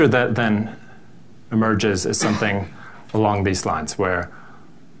picture that then emerges is something along these lines, where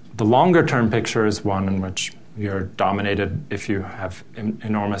the longer-term picture is one in which you're dominated if you have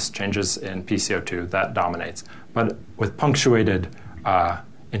enormous changes in PCO2, that dominates. But with punctuated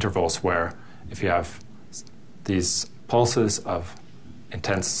intervals where if you have these pulses of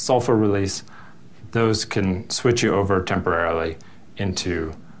intense sulfur release, those can switch you over temporarily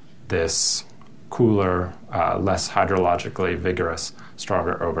into this cooler, less hydrologically vigorous,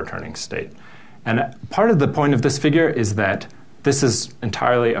 stronger overturning state. And part of the point of this figure is that this is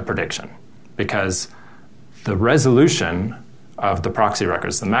entirely a prediction, because the resolution of the proxy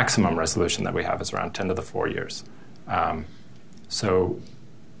records, the maximum resolution that we have is around 10 to the 4 years. So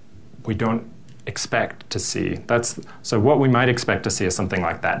we don't expect to see, so what we might expect to see is something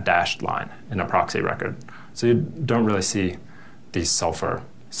like that dashed line in a proxy record. So you don't really see these sulfur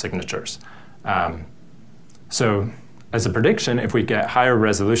signatures. So as a prediction, if we get higher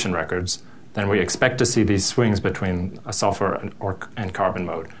resolution records, then we expect to see these swings between a sulfur and carbon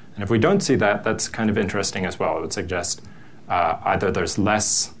mode. And if we don't see that, that's kind of interesting as well. It would suggest either there's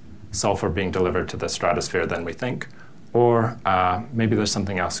less sulfur being delivered to the stratosphere than we think, or maybe there's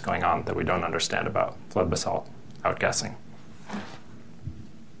something else going on that we don't understand about flood basalt outgassing.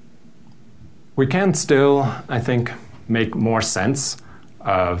 We can still, I think, make more sense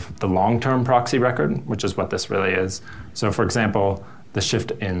of the long-term proxy record, which is what this really is. So for example, the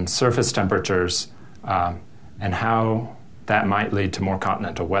shift in surface temperatures and how that might lead to more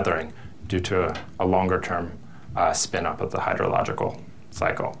continental weathering due to a longer-term spin-up of the hydrological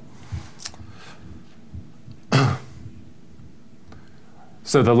cycle.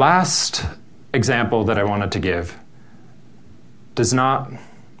 So the last example that I wanted to give it's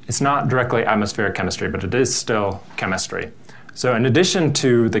not directly atmospheric chemistry, but it is still chemistry. So in addition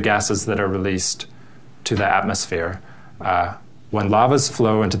to the gases that are released to the atmosphere, when lavas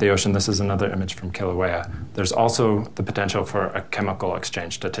flow into the ocean, this is another image from Kilauea, there's also the potential for a chemical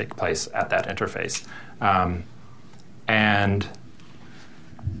exchange to take place at that interface. And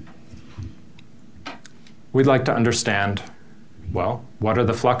we'd like to understand, well, what are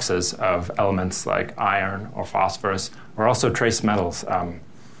the fluxes of elements like iron or phosphorus, or also trace metals?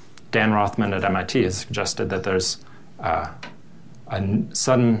 Dan Rothman at MIT has suggested that there's a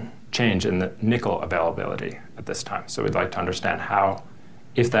sudden change in the nickel availability at this time. So we'd like to understand how,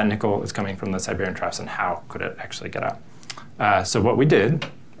 if that nickel is coming from the Siberian Traps, and how could it actually get out. So what we did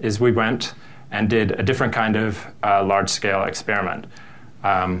is we went and did a different kind of large-scale experiment.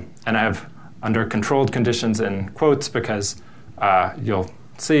 And I have under controlled conditions in quotes because you'll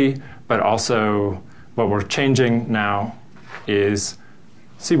see, but also what we're changing now is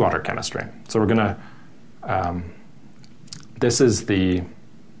seawater chemistry. So we're going to, this is the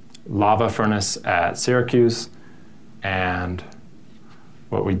lava furnace at Syracuse, and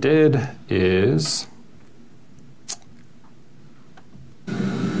what we did is,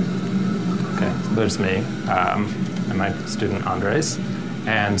 okay, so there's me and my student Andres,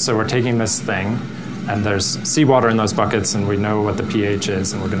 and so we're taking this thing, and there's seawater in those buckets, and we know what the pH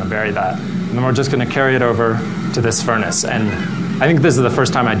is, and we're going to vary that, and then we're just going to carry it over to this furnace. And I think this is the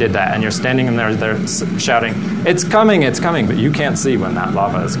first time I did that, and you're standing in there shouting, it's coming, but you can't see when that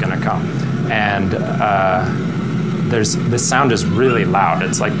lava is going to come. And this sound is really loud.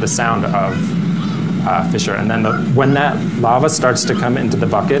 It's like the sound of fissure. And then when that lava starts to come into the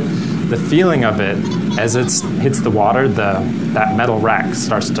bucket, the feeling of it, as it hits the water, that metal rack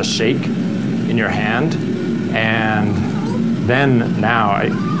starts to shake in your hand. And then now I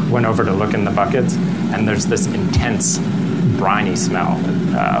went over to look in the buckets, and there's this intense briny smell,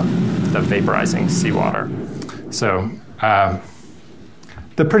 the vaporizing seawater. So I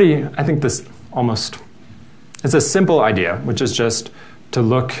think this almost, it's a simple idea, which is just to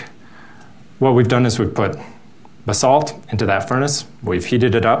look, what we've done is we've put basalt into that furnace. We've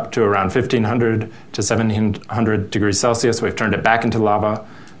heated it up to around 1,500 to 1,700 degrees Celsius. We've turned it back into lava.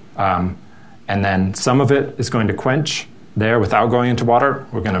 And then some of it is going to quench there without going into water.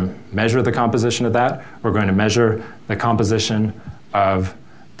 We're going to measure the composition of that. We're going to measure the composition of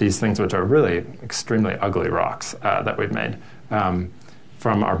these things, which are really extremely ugly rocks that we've made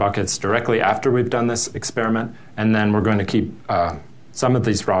from our buckets directly after we've done this experiment. And then we're going to keep some of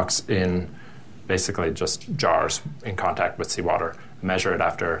these rocks in basically just jars in contact with seawater, measure it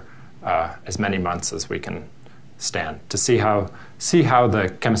after as many months as we can stand to see how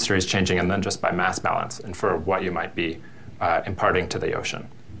the chemistry is changing, and then just by mass balance infer what you might be imparting to the ocean.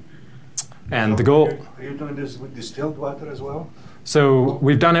 And the goal... Are you doing this with distilled water as well? So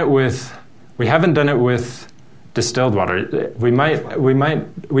we haven't done it with distilled water. We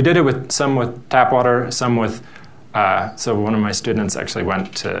did it with some with tap water, some with, so one of my students actually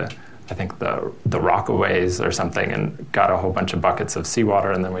went to, I think the Rockaways or something, and got a whole bunch of buckets of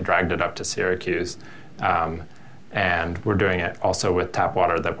seawater, and then we dragged it up to Syracuse. And we're doing it also with tap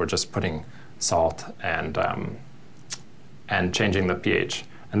water that we're just putting salt and changing the pH.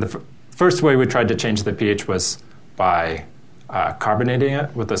 And the first way we tried to change the pH was by carbonating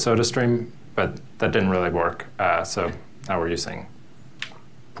it with a soda stream, but that didn't really work. So now we're using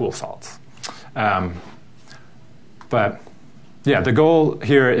pool salts. But yeah, the goal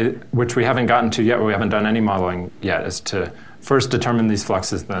here, which we haven't gotten to yet, we haven't done any modeling yet, is to first determine these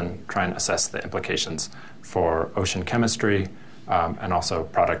fluxes, then try and assess the implications for ocean chemistry and also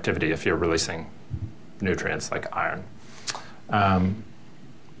productivity if you're releasing nutrients like iron.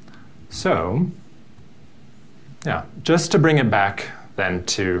 So, yeah, just to bring it back then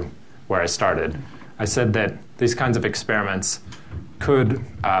to where I started, I said that these kinds of experiments could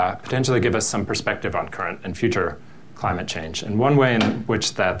potentially give us some perspective on current and future climate change. And one way in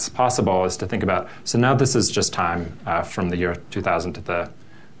which that's possible is to think about, so now this is just time from the year 2000 to the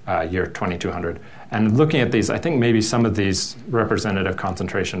year 2200. And looking at these, I think maybe some of these representative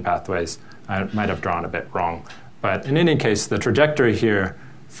concentration pathways I might have drawn a bit wrong. But in any case, the trajectory here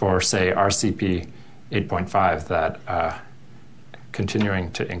for, say, RCP 8.5, that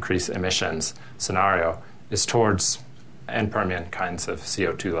continuing to increase emissions scenario, is towards end Permian kinds of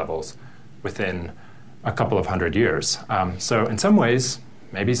CO2 levels within a couple of hundred years. So in some ways,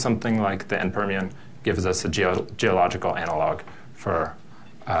 maybe something like the end Permian gives us a geological analog for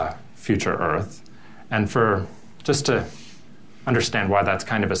future Earth. And for just to understand why that's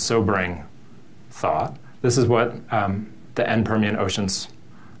kind of a sobering thought, this is what the end Permian oceans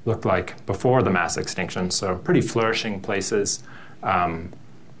looked like before the mass extinction. So pretty flourishing places,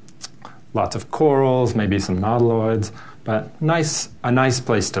 lots of corals, maybe some nautiloids, but a nice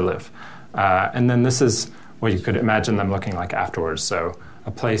place to live. And then this is what you could imagine them looking like afterwards. So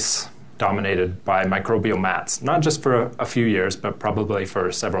a place dominated by microbial mats, not just for a few years, but probably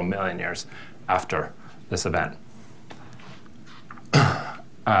for several million years after this event.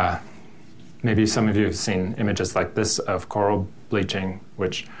 Maybe some of you have seen images like this of coral bleaching,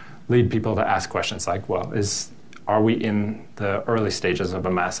 which lead people to ask questions like, well, are we in the early stages of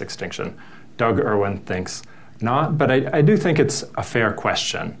a mass extinction? Doug Irwin thinks not, but I do think it's a fair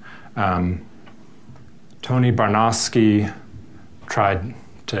question. Tony Barnowski tried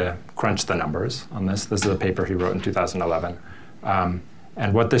to crunch the numbers on this. This is a paper he wrote in 2011. And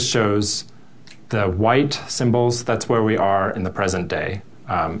what this shows, the white symbols, that's where we are in the present day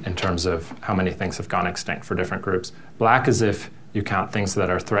in terms of how many things have gone extinct for different groups. Black is if you count things that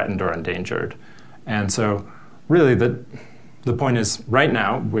are threatened or endangered. And so really the point is, right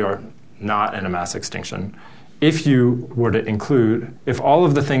now, we are not in a mass extinction. If you were to include, if all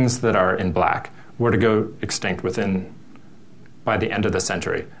of the things that are in black were to go extinct by the end of the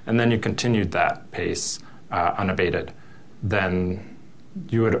century, and then you continued that pace unabated, then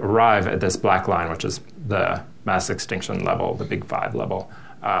you would arrive at this black line, which is the mass extinction level, the big five level,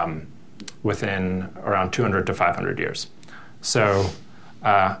 within around 200 to 500 years. So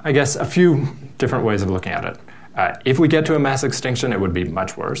I guess a few different ways of looking at it. If we get to a mass extinction, it would be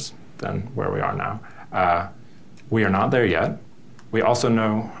much worse than where we are now. We are not there yet. We also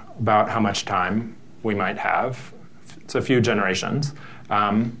know about how much time we might have. It's a few generations.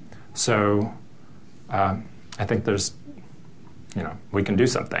 So I think there's, we can do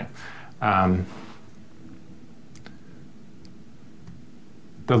something.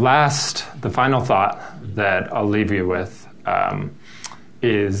 The final thought that I'll leave you with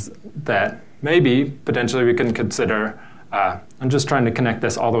is that maybe potentially we can consider I'm just trying to connect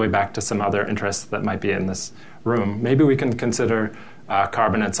this all the way back to some other interests that might be in this room. Maybe we can consider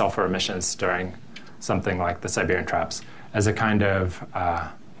carbon and sulfur emissions during something like the Siberian traps as a kind of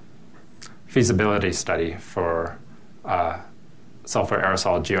feasibility study for sulfur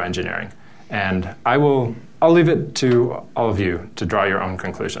aerosol geoengineering. And I'll leave it to all of you to draw your own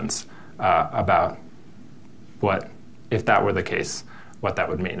conclusions about what, if that were the case, what that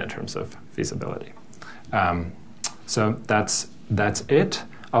would mean in terms of feasibility. So that's it.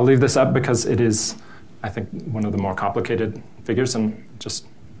 I'll leave this up because it is, I think, one of the more complicated figures, and just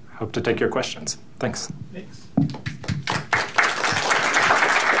hope to take your questions. Thanks. Thanks.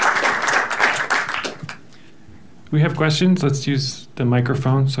 We have questions. Let's use the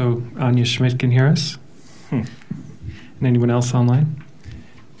microphone so Anya Schmidt can hear us. And anyone else online?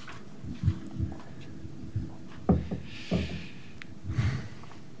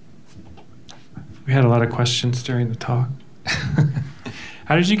 We had a lot of questions during the talk.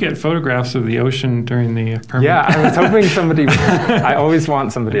 How did you get photographs of the ocean during the Permian? Yeah, I was hoping somebody. I always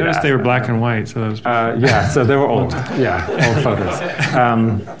want somebody. I noticed to they ask were black that. and white, so that was. Yeah, so they were old. Yeah, old photos.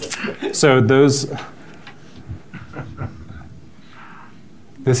 So those.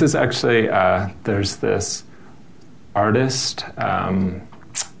 This is actually there's this artist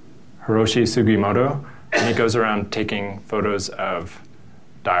Hiroshi Sugimoto, and he goes around taking photos of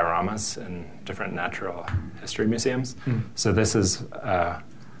dioramas in different natural history museums. So this is a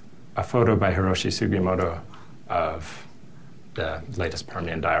photo by Hiroshi Sugimoto of the latest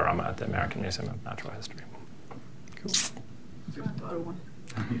Permian diorama at the American Museum of Natural History. Cool.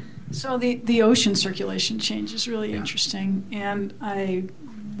 So the ocean circulation change is really interesting, and I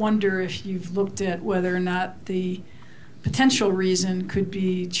wonder if you've looked at whether or not the potential reason could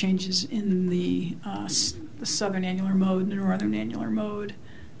be changes in the southern annular mode and the northern annular mode,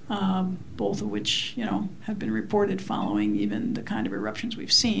 both of which have been reported following even the kind of eruptions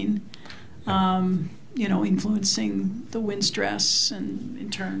we've seen, influencing the wind stress and in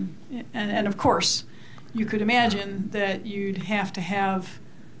turn, and of course, you could imagine that you'd have to have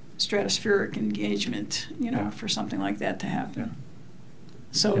stratospheric engagement, for something like that to happen. Yeah.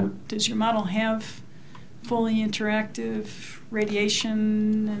 So does your model have fully interactive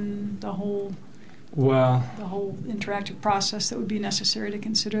radiation and the whole interactive process that would be necessary to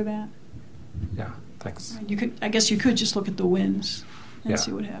consider that? Yeah, thanks. I guess you could just look at the winds and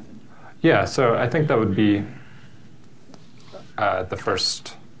see what happened. Yeah, so I think that would be the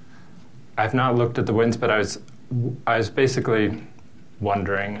first. I've not looked at the winds, but I was basically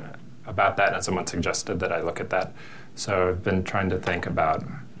wondering about that, and someone suggested that I look at that. So I've been trying to think about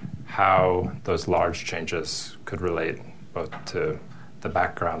how those large changes could relate both to the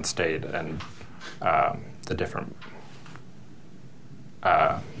background state and the different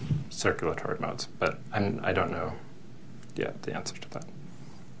circulatory modes. But I don't know yet the answer to that.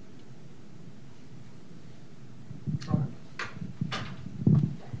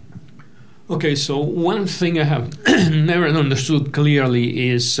 Okay, so one thing I have never understood clearly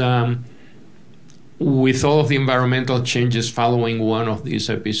is with all of the environmental changes following one of these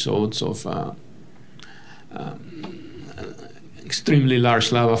episodes of extremely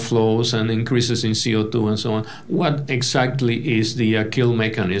large lava flows and increases in CO2 and so on, what exactly is the kill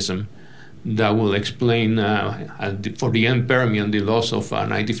mechanism that will explain for the end Permian the loss of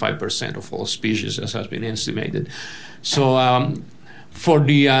 95% of all species, as has been estimated? So for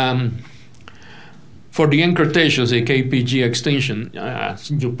the end Cretaceous, the KPG extinction,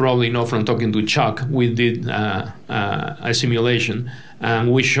 you probably know from talking to Chuck, we did a simulation,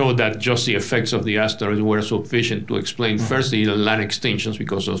 and we showed that just the effects of the asteroids were sufficient to explain first the land extinctions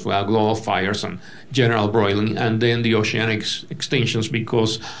because of global fires and general broiling, and then the oceanic extinctions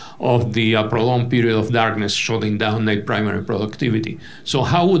because of the prolonged period of darkness shutting down net primary productivity. So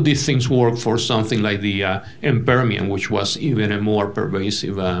how would these things work for something like the Permian, which was even a more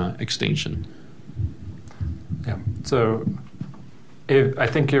pervasive extinction? Yeah. So I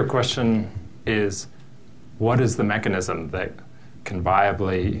think your question is, what is the mechanism that can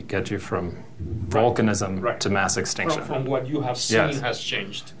viably get you from volcanism to mass extinction? From what you have seen has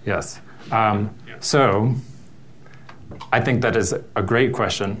changed. Yes. So I think that is a great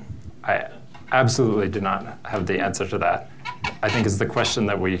question. I absolutely do not have the answer to that. I think it's the question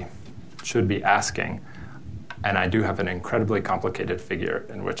that we should be asking. And I do have an incredibly complicated figure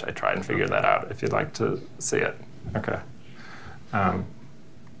in which I try and figure that out, if you'd like to see it. Okay.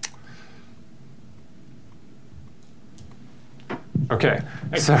 Okay.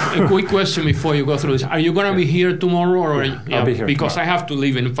 So a quick question before you go through this. Are you going to be here tomorrow? Or I'll be here because tomorrow. I have to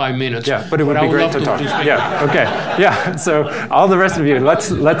leave in 5 minutes. Yeah, but it would be great to talk. Yeah, okay. Yeah, so all the rest of you,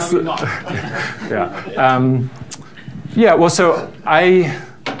 let's yeah. Yeah, well, so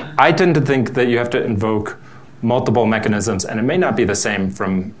I tend to think that you have to invoke multiple mechanisms, and it may not be the same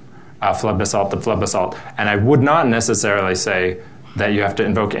from flood basalt to flood basalt. And I would not necessarily say that you have to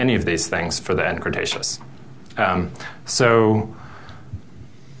invoke any of these things for the end Cretaceous. So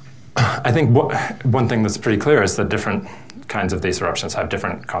I think one thing that's pretty clear is that different kinds of these eruptions have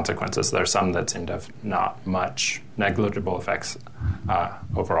different consequences. There are some that seem to have not much negligible effects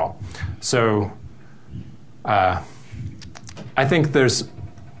overall. So I think there's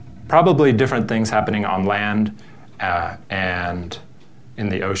probably different things happening on land and in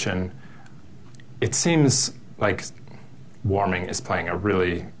the ocean. It seems like warming is playing a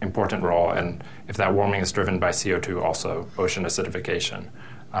really important role, and if that warming is driven by CO2, also ocean acidification.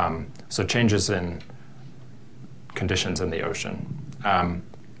 So changes in conditions in the ocean.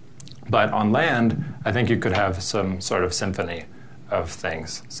 But on land, I think you could have some sort of symphony of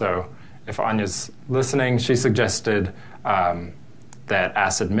things. So if Anya's listening, she suggested that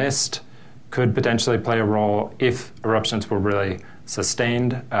acid mist could potentially play a role if eruptions were really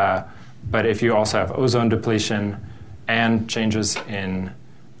sustained. But if you also have ozone depletion and changes in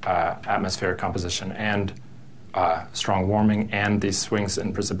atmospheric composition and strong warming and these swings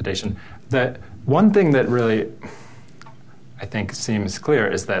in precipitation, the one thing that really I think seems clear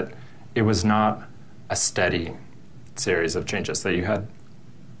is that it was not a steady series of changes that you had.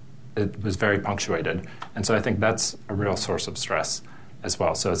 It was very punctuated. And so I think that's a real source of stress as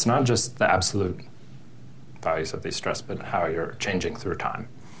well. So it's not just the absolute values of these stress, but how you're changing through time.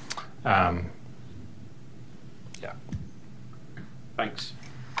 Yeah. Thanks.